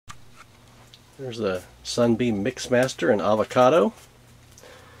There's the Sunbeam Mixmaster in avocado.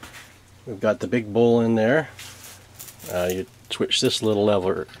 We've got the big bowl in there. You switch this little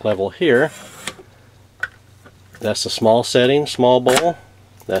level here. That's the small setting, small bowl.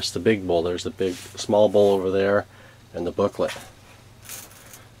 That's the big bowl. There's the big small bowl over there and the booklet.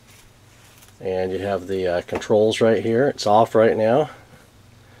 And you have the controls right here. It's off right now.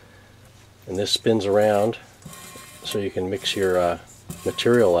 And this spins around so you can mix your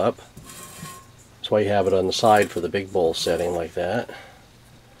material up. That's why you have it on the side for the big bowl setting like that.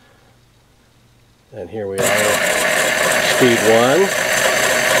 And here we are, speed 1,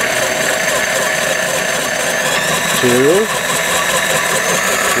 2,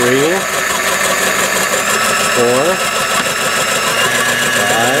 3, 4,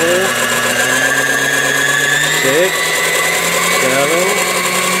 5, 6, 7,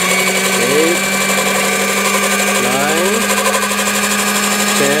 8, 9,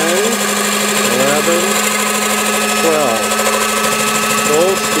 10, 11, 12.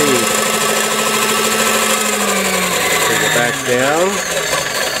 Full speed. Bring it back down.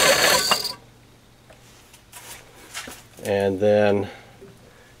 And then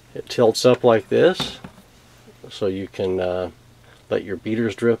it tilts up like this, so you can let your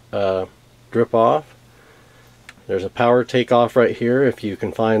beaters drip off. There's a power takeoff right here if you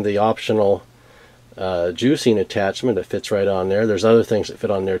can find the optional juicing attachment that fits right on there. There's other things that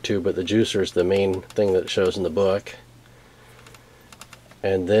fit on there too, but the juicer is the main thing that shows in the book.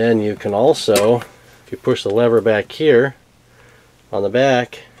 And then you can also, if you push the lever back here on the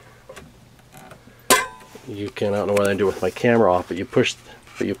back, you can, I don't know what I do with my camera off, but you push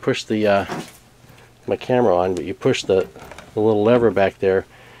the my camera on, but you push the little lever back there,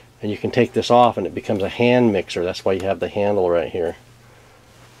 and you can take this off and it becomes a hand mixer. That's why you have the handle right here.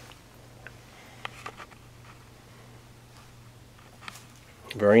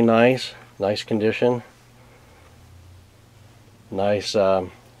 Very nice, nice condition. Nice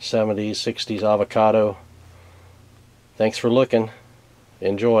 70s, 60s avocado. Thanks for looking.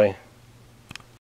 Enjoy.